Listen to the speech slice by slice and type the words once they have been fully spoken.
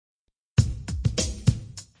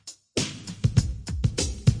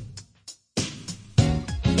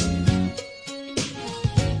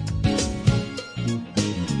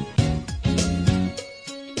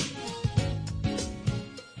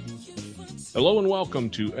Hello and welcome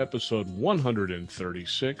to episode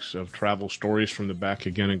 136 of Travel Stories from the Back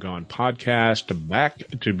Again and Gone podcast, back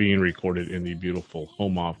to being recorded in the beautiful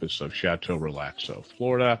home office of Chateau Relaxo,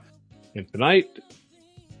 Florida. And tonight,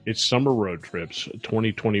 it's Summer Road Trips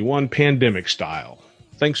 2021 pandemic style.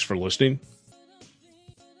 Thanks for listening.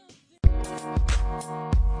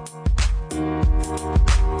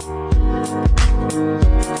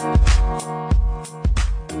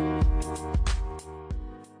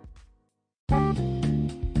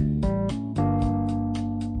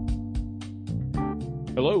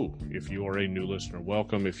 Hello, if you are a new listener,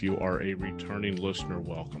 welcome. If you are a returning listener,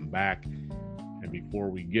 welcome back. And before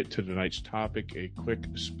we get to tonight's topic, a quick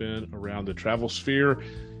spin around the travel sphere.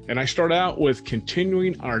 And I start out with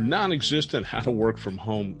continuing our non-existent How to Work From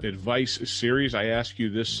Home advice series. I ask you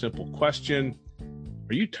this simple question.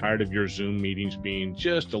 Are you tired of your Zoom meetings being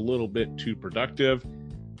just a little bit too productive?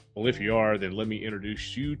 Well, if you are, then let me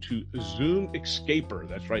introduce you to Zoom Escaper.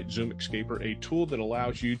 That's right, Zoom Escaper, a tool that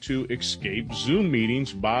allows you to escape Zoom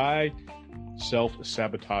meetings by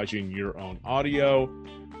self-sabotaging your own audio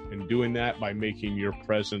and doing that by making your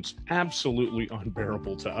presence absolutely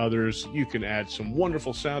unbearable to others. You can add some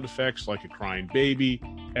wonderful sound effects like a crying baby,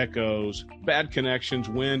 echoes, bad connections,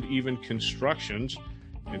 wind, even constructions,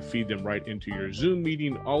 and feed them right into your Zoom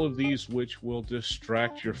meeting, all of these which will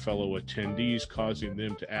distract your fellow attendees, causing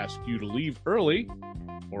them to ask you to leave early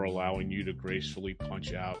or allowing you to gracefully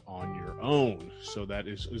punch out on your own. So that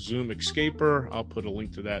is Zoom Escaper. I'll put a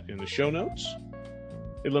link to that in the show notes.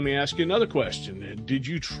 Hey, let me ask you another question. Did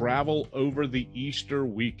you travel over the Easter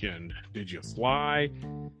weekend? Did you fly?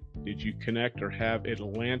 Did you connect or have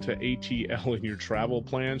Atlanta ATL in your travel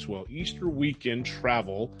plans? Well, Easter weekend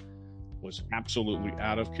travel was absolutely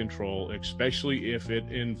out of control, especially if it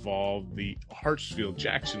involved the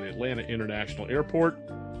Hartsfield-Jackson Atlanta International Airport,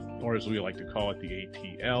 or as we like to call it, the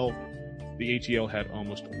ATL. The ATL had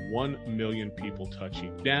almost 1 million people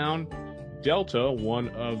touching down. Delta, one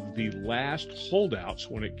of the last holdouts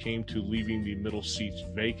when it came to leaving the middle seats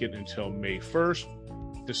vacant until May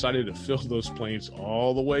 1st, decided to fill those planes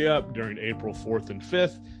all the way up during April 4th and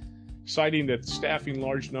 5th, citing that staffing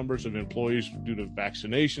large numbers of employees due to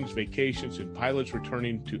vaccinations, vacations, and pilots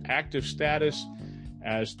returning to active status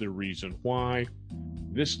as the reason why.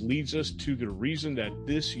 This leads us to the reason that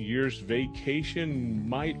this year's vacation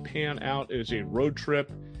might pan out as a road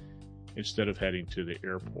trip instead of heading to the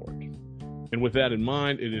airport. And with that in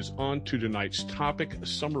mind, it is on to tonight's topic,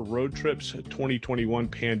 Summer Road Trips 2021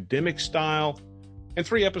 pandemic style. And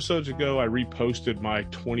 3 episodes ago, I reposted my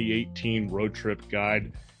 2018 road trip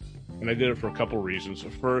guide. And I did it for a couple reasons.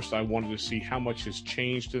 First, I wanted to see how much has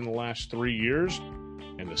changed in the last 3 years.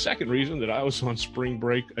 And the second reason, that I was on spring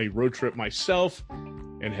break, a road trip myself,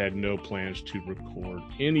 and had no plans to record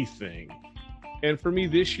anything. And for me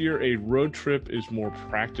this year, a road trip is more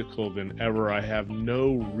practical than ever. I have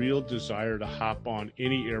no real desire to hop on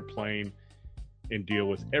any airplane and deal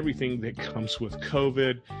with everything that comes with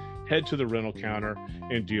COVID, head to the rental counter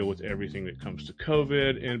and deal with everything that comes to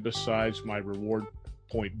COVID. And besides, my reward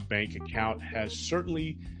point bank account has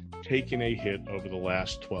certainly taken a hit over the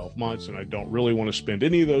last 12 months, and I don't really want to spend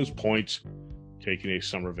any of those points taking a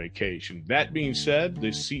summer vacation. That being said, the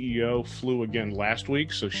CEO flew again last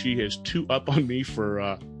week, so she has 2 up on me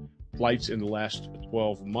for flights in the last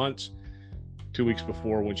 12 months. 2 weeks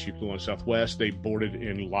before, when she flew on Southwest, they boarded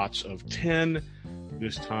in lots of 10.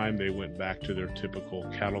 This time they went back to their typical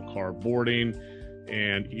cattle car boarding,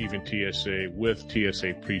 and even TSA with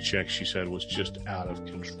TSA pre-check, she said, was just out of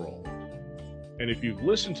control. And if you've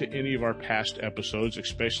listened to any of our past episodes,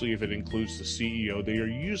 especially if it includes the CEO, they are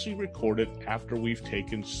usually recorded after we've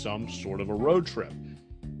taken some sort of a road trip.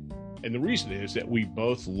 And the reason is that we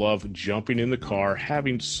both love jumping in the car,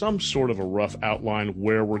 having some sort of a rough outline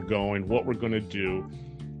where we're going, what we're going to do,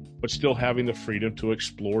 but still having the freedom to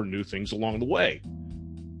explore new things along the way.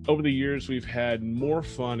 Over the years, we've had more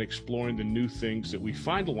fun exploring the new things that we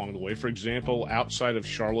find along the way. For example, outside of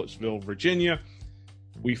Charlottesville, Virginia,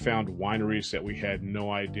 we found wineries that we had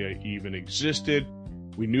no idea even existed.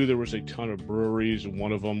 We knew there was a ton of breweries, and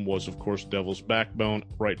one of them was, of course, Devil's Backbone,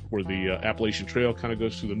 right where the Appalachian Trail kind of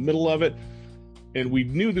goes through the middle of it. And we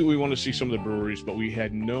knew that we wanted to see some of the breweries, but we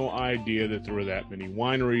had no idea that there were that many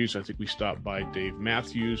wineries. I think we stopped by Dave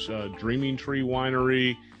Matthews' Dreaming Tree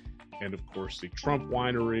Winery, and of course the Trump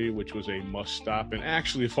Winery, which was a must stop. And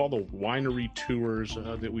actually, of all the winery tours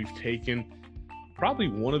that we've taken, probably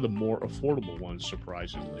one of the more affordable ones,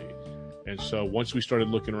 surprisingly. And so once we started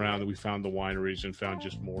looking around, we found the wineries and found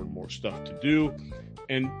just more and more stuff to do.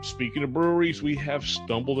 And speaking of breweries, we have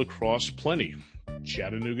stumbled across plenty.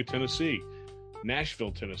 Chattanooga, Tennessee,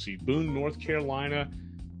 Nashville, Tennessee, Boone, North Carolina,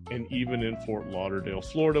 And even in Fort Lauderdale,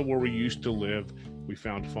 Florida, where we used to live, we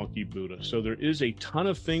found Funky Buddha. So there is a ton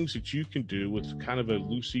of things that you can do with kind of a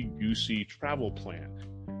loosey-goosey travel plan.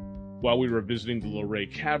 While we were visiting the Luray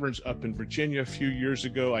Caverns up in Virginia a few years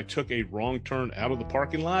ago, I took a wrong turn out of the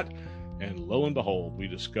parking lot, and lo and behold, we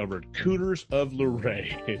discovered Cooters of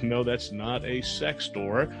Luray. And no, that's not a sex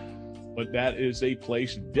store, but that is a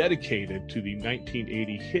place dedicated to the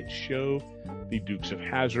 1980 hit show, The Dukes of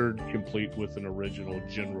Hazzard, complete with an original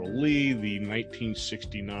General Lee, the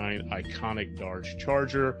 1969 iconic Dodge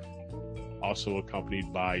Charger, also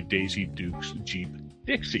accompanied by Daisy Duke's Jeep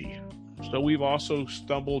Dixie. So we've also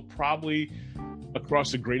stumbled probably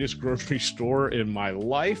across the greatest grocery store in my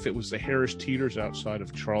life. It was the Harris Teeter's outside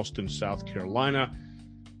of Charleston, South Carolina.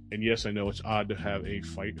 And yes, I know it's odd to have a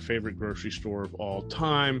favorite grocery store of all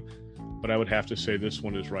time, but I would have to say this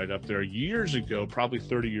one is right up there. Years ago, probably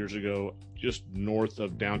 30 years ago, just north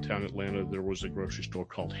of downtown Atlanta, there was a grocery store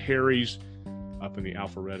called Harry's up in the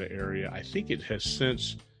Alpharetta area. I think it has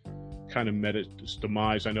since kind of met its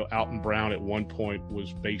demise. I know Alton Brown at one point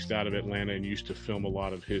was based out of Atlanta and used to film a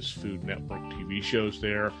lot of his Food Network TV shows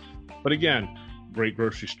there. But again, great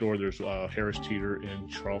grocery store. There's Harris Teeter in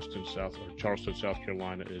Charleston, South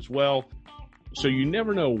Carolina as well. So you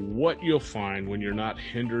never know what you'll find when you're not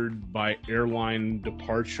hindered by airline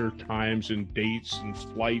departure times and dates and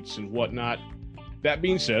flights and whatnot. That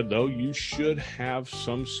being said, though, you should have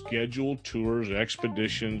some scheduled tours,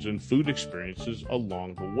 expeditions, and food experiences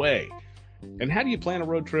along the way. And how do you plan a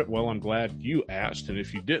road trip? Well, I'm glad you asked, and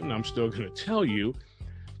if you didn't, I'm still going to tell you.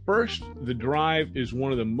 First, the drive is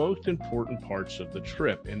one of the most important parts of the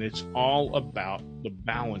trip, and it's all about the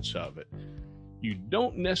balance of it. You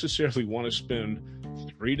don't necessarily want to spend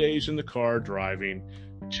 3 days in the car driving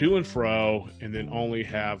to and fro, and then only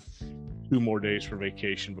have 2 more days for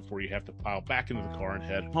vacation before you have to pile back into the car and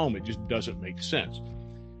head home. It just doesn't make sense.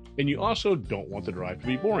 And you also don't want the drive to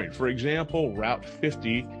be boring. For example, Route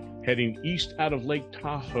 50 heading east out of Lake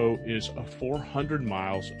Tahoe is 400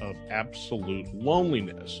 miles of absolute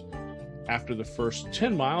loneliness. After the first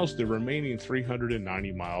 10 miles, the remaining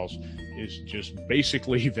 390 miles is just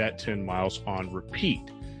basically that 10 miles on repeat.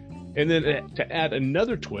 And then to add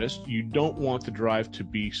another twist, you don't want the drive to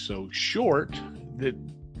be so short that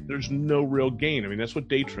there's no real gain. I mean, that's what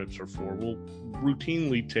day trips are for. We'll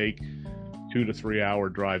routinely take 2 to 3 hour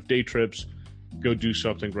drive day trips, go do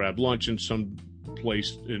something, grab lunch in some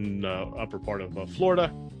place in upper part of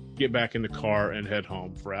Florida, get back in the car and head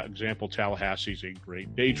home. For example, Tallahassee is a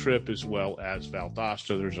great day trip, as well as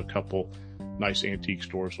Valdosta. There's a couple nice antique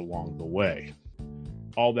stores along the way.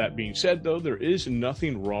 All that being said, though, there is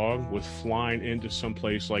nothing wrong with flying into some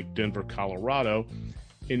place like Denver, Colorado,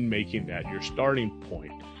 and making that your starting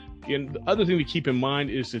point. And the other thing to keep in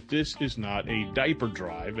mind is that this is not a diaper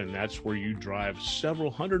drive, and that's where you drive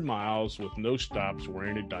several hundred miles with no stops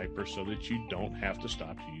wearing a diaper so that you don't have to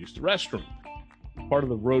stop to use the restroom. Part of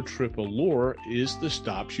the road trip allure is the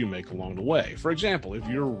stops you make along the way. For example, if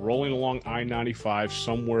you're rolling along I-95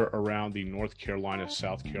 somewhere around the North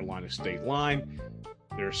Carolina-South Carolina state line,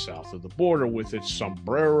 they're south of the border with its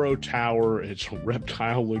Sombrero Tower, its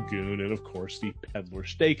Reptile Lagoon, and of course the Peddler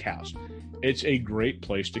Steakhouse. It's a great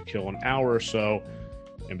place to kill an hour or so,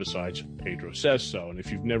 and besides, Pedro says so. And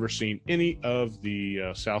if you've never seen any of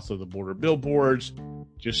the south of the border billboards,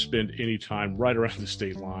 just spend any time right around the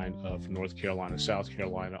state line of North Carolina, South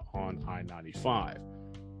Carolina on I-95.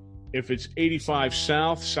 If it's 85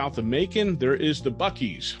 south of Macon, there is the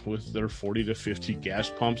Buc-ee's with their 40 to 50 gas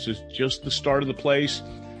pumps. It's just the start of the place.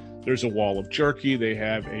 There's a wall of jerky. They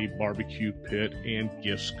have a barbecue pit and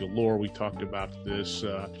gifts galore. We talked about this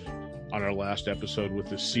on our last episode with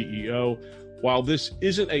the CEO. While this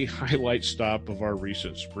isn't a highlight stop of our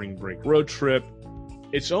recent spring break road trip,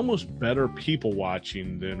 it's almost better people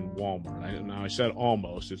watching than Walmart. Now, I said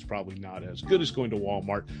almost. It's probably not as good as going to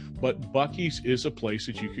Walmart, but Buc-ee's is a place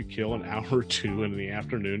that you could kill an hour or two in the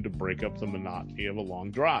afternoon to break up the monotony of a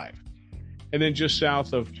long drive. And then just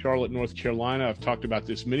south of Charlotte, North Carolina, I've talked about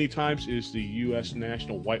this many times, is the U.S.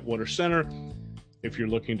 National Whitewater Center. If you're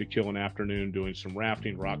looking to kill an afternoon doing some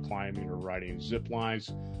rafting, rock climbing, or riding zip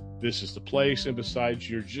lines, this is the place. And besides,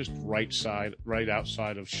 you're just right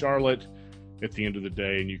outside of Charlotte at the end of the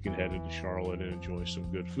day, and you can head into Charlotte and enjoy some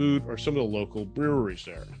good food or some of the local breweries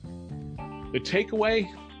there. The takeaway,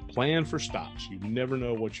 plan for stops. You never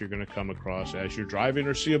know what you're going to come across as you're driving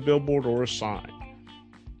or see a billboard or a sign.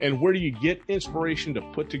 And where do you get inspiration to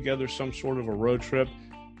put together some sort of a road trip?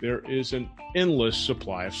 There is an endless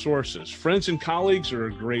supply of sources. Friends and colleagues are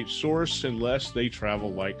a great source unless they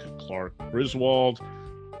travel like Clark Griswold.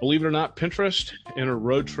 Believe it or not, Pinterest, enter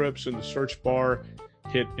road trips in the search bar.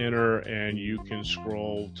 hit enter, and you can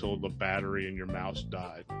scroll till the battery in your mouse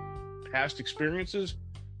died. Past experiences: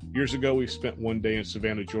 years ago, we spent one day in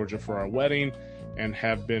Savannah, Georgia for our wedding, and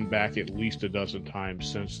have been back at least a dozen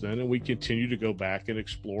times since then. And we continue to go back and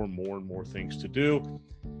explore more and more things to do.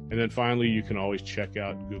 And then finally, you can always check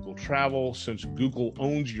out Google Travel. Since Google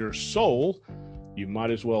owns your soul, you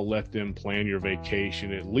might as well let them plan your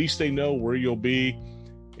vacation. At least they know where you'll be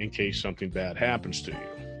in case something bad happens to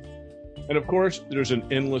you. And of course, there's an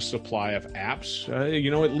endless supply of apps.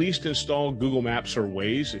 At least install Google Maps or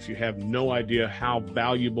Waze. If you have no idea how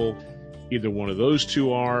valuable either one of those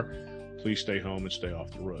two are, please stay home and stay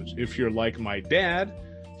off the roads. If you're like my dad,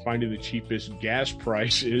 finding the cheapest gas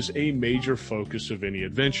price is a major focus of any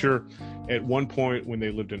adventure. At one point, when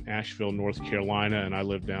they lived in Asheville, North Carolina, and I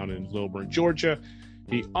lived down in Lilburn, Georgia,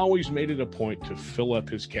 he always made it a point to fill up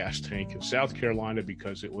his gas tank in South Carolina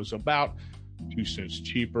because it was about 2 cents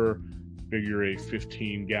cheaper. Figure a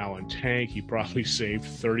 15-gallon tank, he probably saved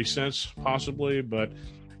 30 cents possibly. But,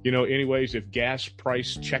 anyways, if gas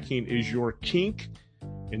price checking is your kink,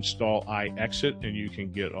 install iExit and you can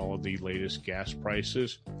get all of the latest gas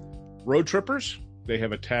prices. Road trippers, they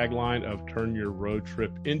have a tagline of turn your road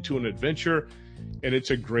trip into an adventure, and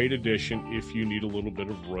it's a great addition if you need a little bit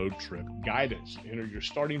of road trip guidance. Enter your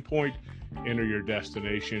starting point, enter your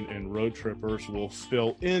destination, and road trippers will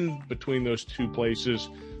fill in between those two places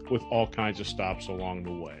with all kinds of stops along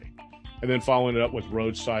the way. And then following it up with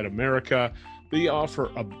Roadside America, they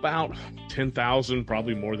offer about 10,000,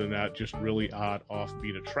 probably more than that, just really odd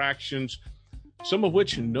offbeat attractions, some of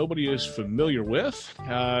which nobody is familiar with,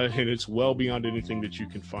 and it's well beyond anything that you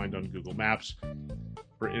can find on Google Maps.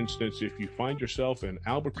 For instance, if you find yourself in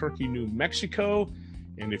Albuquerque, New Mexico,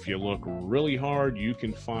 and if you look really hard, you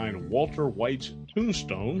can find Walter White's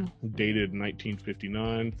tombstone, dated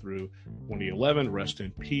 1959 through 2011, rest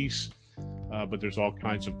in peace. But there's all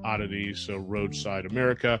kinds of oddities, so Roadside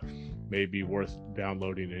America may be worth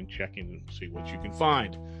downloading and checking and see what you can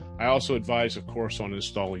find. I also advise, of course, on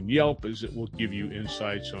installing Yelp, as it will give you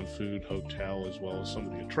insights on food, hotel, as well as some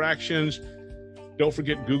of the attractions. Don't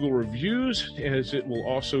forget Google Reviews, as it will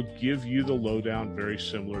also give you the lowdown, very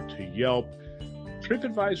similar to Yelp.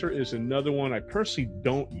 TripAdvisor is another one. I personally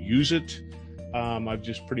don't use it. I've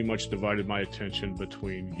just pretty much divided my attention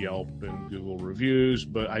between Yelp and Google Reviews,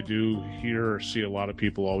 but I do hear or see a lot of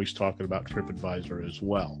people always talking about TripAdvisor as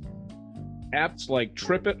well. Apps like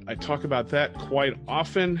TripIt, I talk about that quite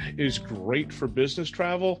often, is great for business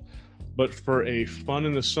travel, but for a fun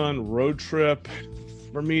in the sun road trip,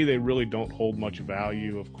 for me, they really don't hold much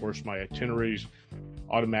value. Of course, my itineraries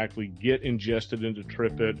automatically get ingested into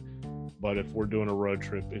TripIt, but if we're doing a road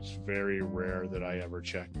trip, it's very rare that I ever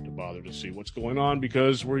check to bother to see what's going on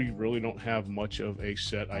because we really don't have much of a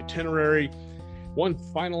set itinerary. One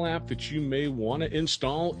final app that you may want to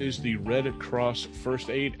install is the Red Cross First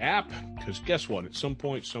Aid app, because guess what? At some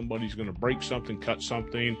point, somebody's going to break something, cut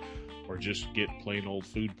something, or just get plain old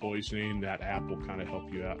food poisoning. That app will kind of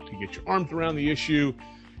help you out to get your arms around the issue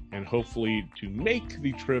and hopefully to make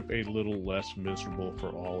the trip a little less miserable for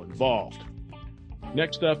all involved.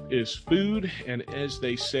 Next up is food, and as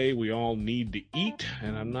they say, we all need to eat,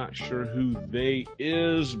 and I'm not sure who they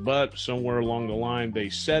is, but somewhere along the line they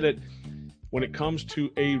said it. When it comes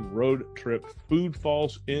to a road trip, food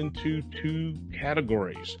falls into two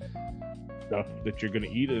categories. Stuff that you're going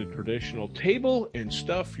to eat at a traditional table and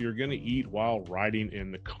stuff you're going to eat while riding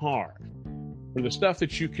in the car. For the stuff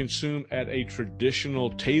that you consume at a traditional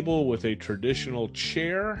table with a traditional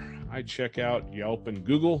chair, I check out Yelp and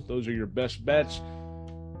Google. Those are your best bets.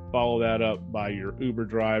 Follow that up by your Uber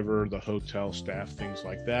driver, the hotel staff, things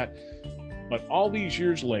like that. But all these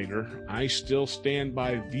years later, I still stand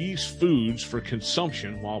by these foods for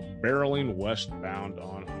consumption while barreling westbound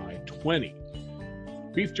on I-20.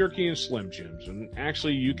 Beef jerky and Slim Jims, and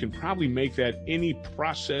actually you can probably make that any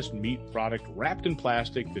processed meat product wrapped in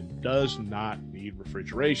plastic that does not need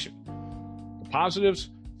refrigeration. The positives: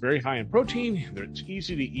 very high in protein, it's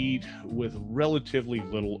easy to eat with relatively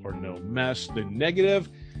little or no mess. The negative: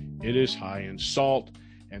 it is high in salt,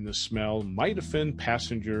 and the smell might offend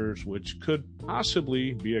passengers, which could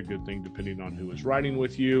possibly be a good thing depending on who is riding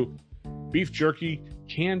with you. Beef jerky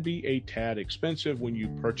can be a tad expensive when you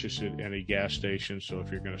purchase it at a gas station, so if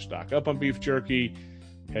you're going to stock up on beef jerky,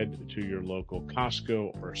 head to your local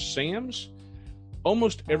Costco or Sam's.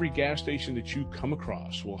 Almost every gas station that you come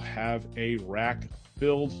across will have a rack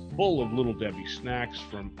filled full of Little Debbie snacks,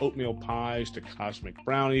 from oatmeal pies to cosmic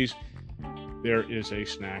brownies. There is a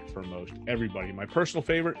snack for most everybody. My personal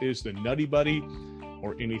favorite is the Nutty Buddy,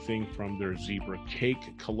 or anything from their zebra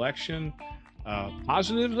cake collection.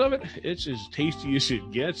 Positives of it, it's as tasty as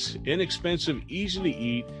it gets, inexpensive, easy to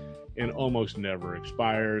eat, and almost never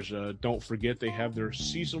expires. Don't forget they have their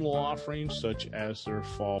seasonal offerings, such as their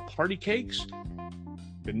fall party cakes.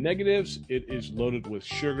 The negatives, it is loaded with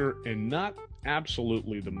sugar and not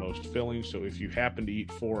absolutely the most filling. So if you happen to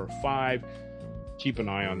eat 4 or 5, keep an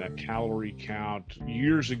eye on that calorie count.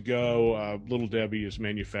 Years ago, Little Debbie is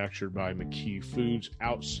manufactured by McKee Foods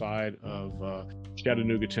outside of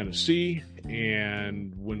Chattanooga, Tennessee.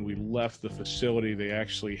 And when we left the facility, they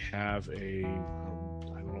actually have I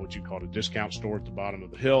don't know what you call it, a discount store at the bottom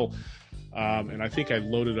of the hill. And I think I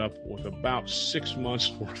loaded up with about 6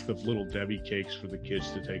 months worth of Little Debbie cakes for the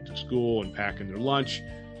kids to take to school and pack in their lunch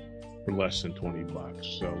for less than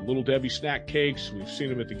 $20. So Little Debbie snack cakes, we've seen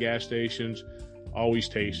them at the gas stations. Always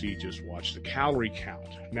tasty. Just watch the calorie count.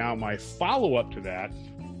 Now, my follow-up to that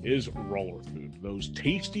is Roller Food. Those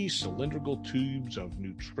tasty cylindrical tubes of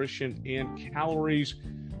nutrition and calories.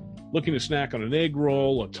 Looking to snack on an egg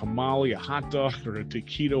roll, a tamale, a hot dog, or a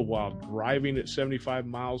taquito while driving at 75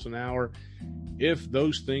 miles an hour. If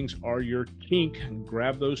those things are your kink,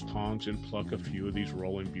 grab those tongs and pluck a few of these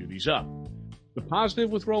rolling beauties up. The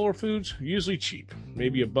positive with Roller Foods, usually cheap.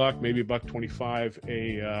 Maybe $1, maybe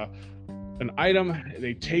 $1.25 an item.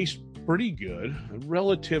 They taste pretty good,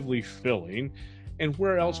 relatively filling. And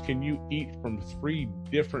where else can you eat from 3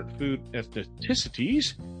 different food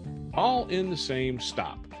ethnicities all in the same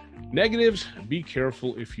stop? Negatives, be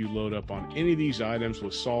careful if you load up on any of these items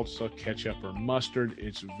with salsa, ketchup, or mustard.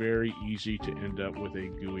 It's very easy to end up with a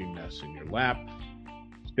gooey mess in your lap.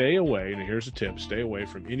 Stay away, and here's a tip, stay away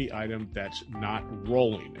from any item that's not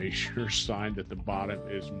rolling, a sure sign that the bottom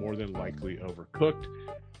is more than likely overcooked.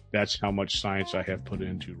 That's how much science I have put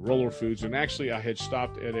into Roller Foods. And actually, I had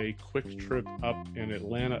stopped at a Quick Trip up in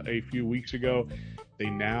Atlanta a few weeks ago. They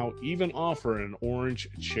now even offer an orange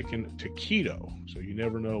chicken taquito. So you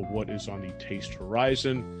never know what is on the taste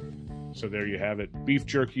horizon. So there you have it. Beef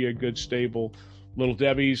jerky, a good staple. Little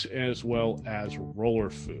Debbie's, as well as Roller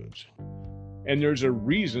Foods. And there's a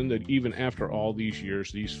reason that even after all these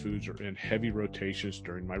years, these foods are in heavy rotations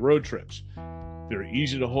during my road trips. They're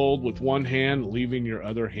easy to hold with one hand, leaving your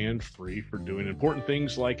other hand free for doing important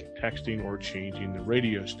things like texting or changing the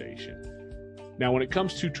radio station. Now, when it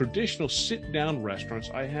comes to traditional sit-down restaurants,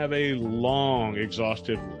 I have a long,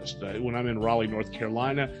 exhaustive list. When I'm in Raleigh, North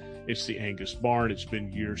Carolina, it's the Angus Barn. It's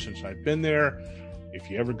been years since I've been there. If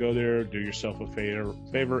you ever go there, do yourself a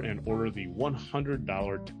favor and order the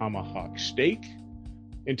 $100 tomahawk steak.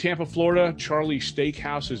 In Tampa, Florida, Charlie's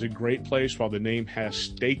Steakhouse is a great place while the name has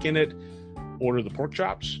steak in it. Order the pork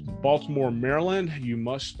chops. Baltimore, Maryland, you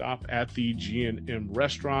must stop at the G&M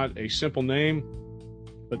restaurant. A simple name,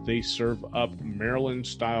 but they serve up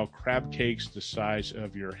Maryland-style crab cakes the size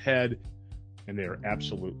of your head, and they are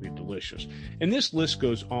absolutely delicious. And this list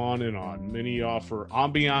goes on and on. Many offer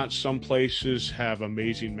ambiance. Some places have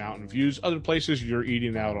amazing mountain views. Other places you're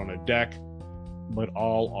eating out on a deck, but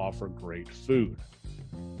all offer great food.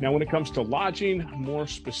 Now, when it comes to lodging, more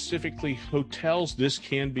specifically hotels, this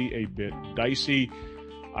can be a bit dicey.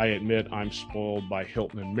 I admit I'm spoiled by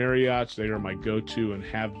Hilton and Marriott's. They are my go-to and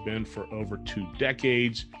have been for over 2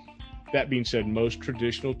 decades. That being said, most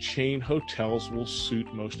traditional chain hotels will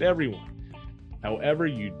suit most everyone. However,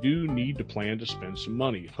 you do need to plan to spend some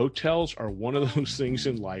money. Hotels are one of those things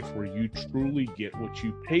in life where you truly get what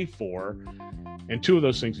you pay for. And 2 of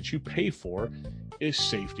those things that you pay for is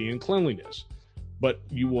safety and cleanliness. But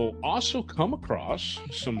you will also come across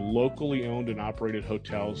some locally owned and operated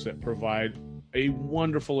hotels that provide a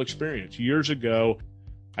wonderful experience. Years ago,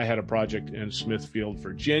 I had a project in Smithfield,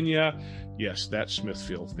 Virginia. Yes, that's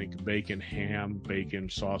Smithfield. Think bacon, ham, bacon,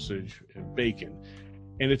 sausage, and bacon.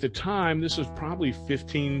 And at the time, this was probably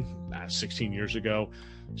 16 years ago,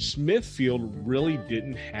 Smithfield really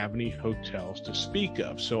didn't have any hotels to speak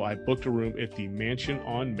of. So I booked a room at the Mansion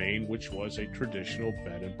on Main, which was a traditional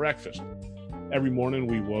bed and breakfast. Every morning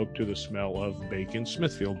we woke to the smell of bacon,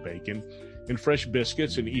 Smithfield bacon, and fresh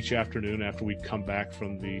biscuits. And each afternoon after we'd come back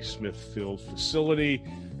from the Smithfield facility,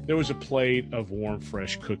 there was a plate of warm,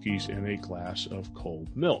 fresh cookies and a glass of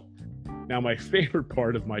cold milk. Now, my favorite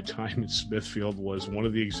part of my time in Smithfield was one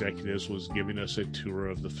of the executives was giving us a tour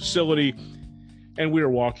of the facility, and we were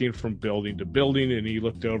walking from building to building, and he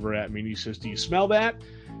looked over at me and he says, "Do you smell that?"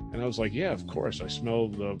 And I was like, "Yeah, of course. I smell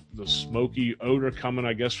the smoky odor coming,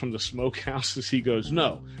 I guess, from the smokehouses." He goes,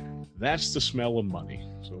 "No, that's the smell of money."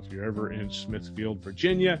 So if you're ever in Smithfield,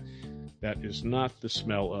 Virginia, that is not the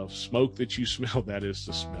smell of smoke that you smell. That is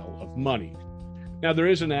the smell of money. Now, there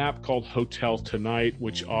is an app called Hotel Tonight,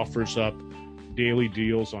 which offers up daily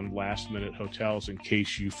deals on last-minute hotels in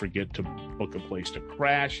case you forget to book a place to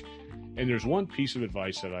crash. And there's one piece of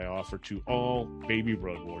advice that I offer to all baby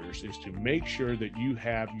road warriors is to make sure that you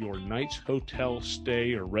have your night's hotel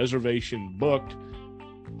stay or reservation booked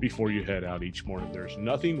before you head out each morning. There's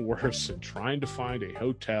nothing worse than trying to find a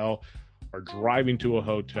hotel or driving to a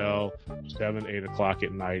hotel 7, 8 o'clock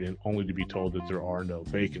at night and only to be told that there are no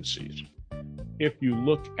vacancies. If you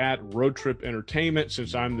look at road trip entertainment,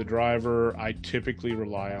 since I'm the driver, I typically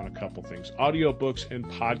rely on a couple things: audiobooks and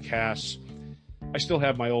podcasts. I still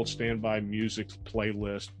have my old standby music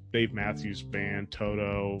playlist, Dave Matthews Band,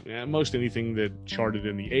 Toto, and most anything that charted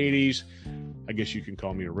in the 80s. I guess you can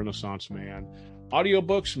call me a Renaissance man.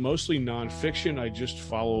 Audiobooks, mostly nonfiction. I just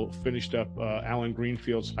finished up Alan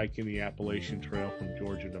Greenfield's Hiking the Appalachian Trail from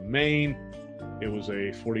Georgia to Maine. It was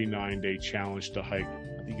a 49-day challenge to hike,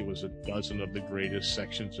 I think it was a dozen of the greatest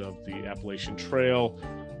sections of the Appalachian Trail.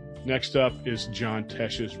 Next up is John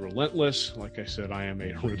Tesh's Relentless. Like I said, I am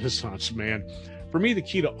a Renaissance man. For me, the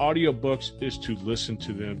key to audiobooks is to listen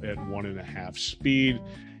to them at 1.5 speed.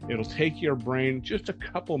 It'll take your brain just a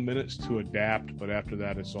couple minutes to adapt, but after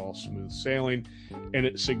that, it's all smooth sailing, and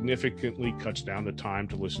it significantly cuts down the time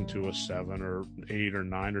to listen to a 7 or 8 or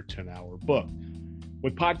 9 or 10-hour book.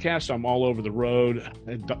 With podcasts, I'm all over the road.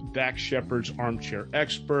 Dax Shepard's Armchair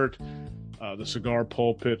Expert, The Cigar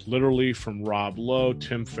Pulpit, literally from Rob Lowe,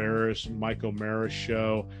 Tim Ferriss, Mike O'Mara's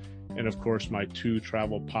show, and of course my 2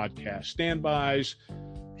 travel podcast standbys,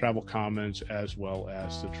 Travel Commons, as well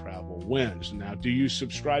as the Travel Winds. Now, do you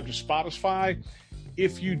subscribe to Spotify?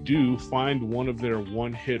 If you do, find one of their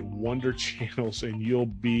one-hit wonder channels and you'll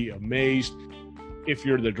be amazed. If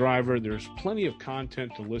you're the driver, there's plenty of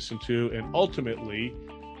content to listen to, and ultimately,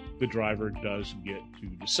 the driver does get to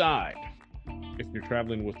decide. If you're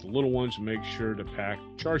traveling with the little ones, make sure to pack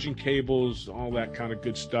charging cables, all that kind of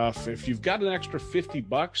good stuff. If you've got an extra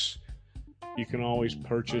 $50, you can always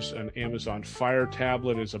purchase an Amazon Fire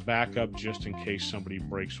tablet as a backup just in case somebody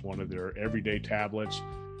breaks one of their everyday tablets.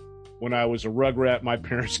 When I was a rugrat, my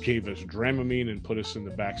parents gave us Dramamine and put us in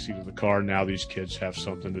the backseat of the car. Now these kids have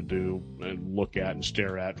something to do and look at and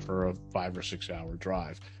stare at for a 5 or 6 hour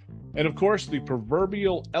drive. And of course, the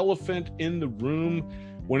proverbial elephant in the room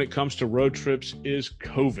when it comes to road trips is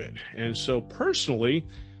COVID. And so personally,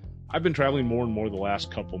 I've been traveling more and more the last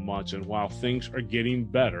couple months, and while things are getting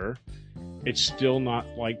better, it's still not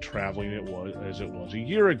like traveling as it was a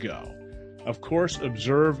year ago. Of course,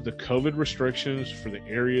 observe the COVID restrictions for the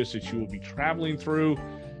areas that you will be traveling through,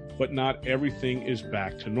 but not everything is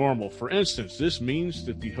back to normal. For instance, this means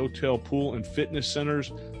that the hotel, pool, and fitness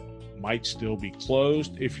centers might still be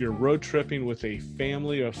closed. If you're road tripping with a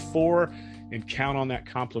family of 4 and count on that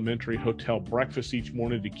complimentary hotel breakfast each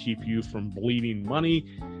morning to keep you from bleeding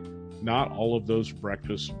money, not all of those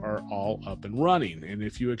breakfasts are all up and running. And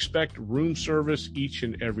if you expect room service each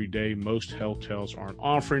and every day, most hotels aren't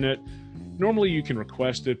offering it. Normally you can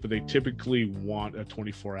request it, but they typically want a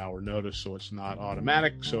 24-hour notice, so it's not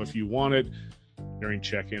automatic. So if you want it during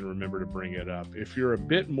check-in, remember to bring it up. If you're a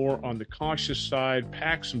bit more on the cautious side,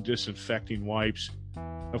 pack some disinfecting wipes.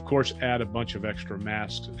 Of course, add a bunch of extra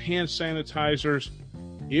masks and hand sanitizers.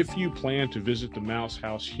 If you plan to visit the Mouse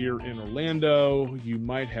House here in Orlando, you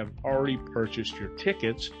might have already purchased your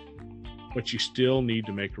tickets, but you still need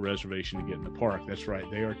to make a reservation to get in the park. That's right,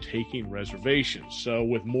 they are taking reservations. So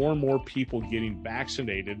with more and more people getting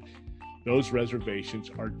vaccinated, those reservations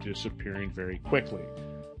are disappearing very quickly.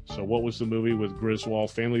 So what was the movie with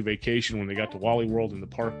Griswold, Family Vacation, when they got to Wally World and the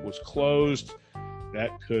park was closed?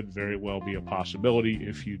 That could very well be a possibility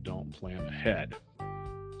if you don't plan ahead.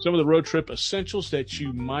 Some of the road trip essentials that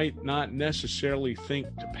you might not necessarily think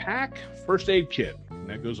to pack: first aid kit. And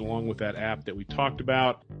that goes along with that app that we talked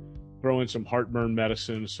about. Throw in some heartburn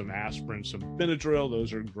medicine, some aspirin, some Benadryl.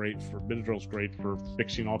 Benadryl's great for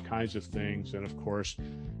fixing all kinds of things. And of course,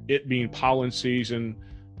 it being pollen season,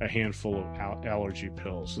 a handful of allergy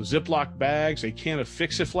pills. The Ziploc bags, a can of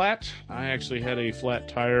Fix-It-Flat. I actually had a flat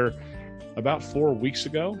tire about 4 weeks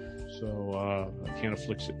ago. So a can of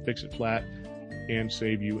Fix-It-Flat can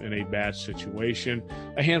save you in a bad situation.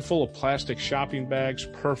 A handful of plastic shopping bags,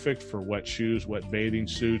 perfect for wet shoes, wet bathing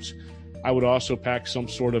suits. I would also pack some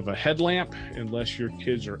sort of a headlamp, unless your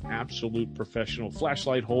kids are absolute professional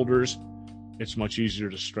flashlight holders. It's much easier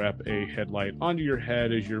to strap a headlight onto your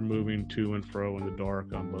head as you're moving to and fro in the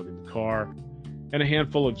dark, unloading the car. And a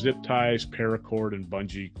handful of zip ties, paracord, and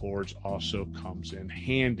bungee cords also comes in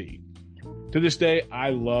handy. To this day,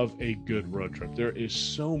 I love a good road trip. There is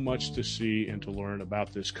so much to see and to learn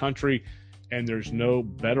about this country, and there's no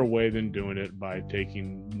better way than doing it by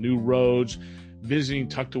taking new roads, visiting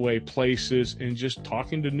tucked away places, and just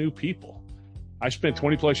talking to new people. I spent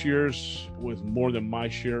 20 plus years with more than my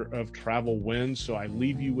share of travel wins, so I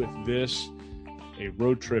leave you with this. A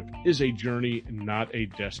road trip is a journey, not a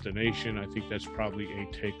destination. I think that's probably a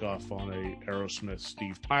takeoff on a Aerosmith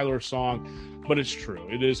Steve Tyler song, but it's true.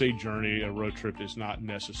 It is a journey. A road trip is not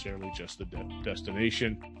necessarily just a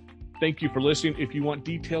destination. Thank you for listening. If you want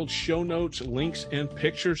detailed show notes, links, and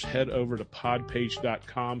pictures, head over to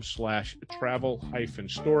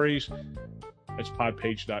podpage.com/travel-stories. That's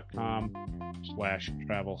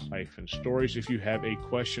podpage.com/travel-stories. If you have a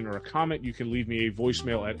question or a comment, you can leave me a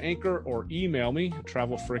voicemail at Anchor or email me,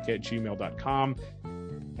 travelfrick@gmail.com.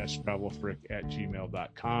 That's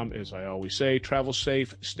travelfrick@gmail.com. As I always say, travel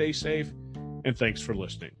safe, stay safe, and thanks for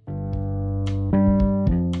listening.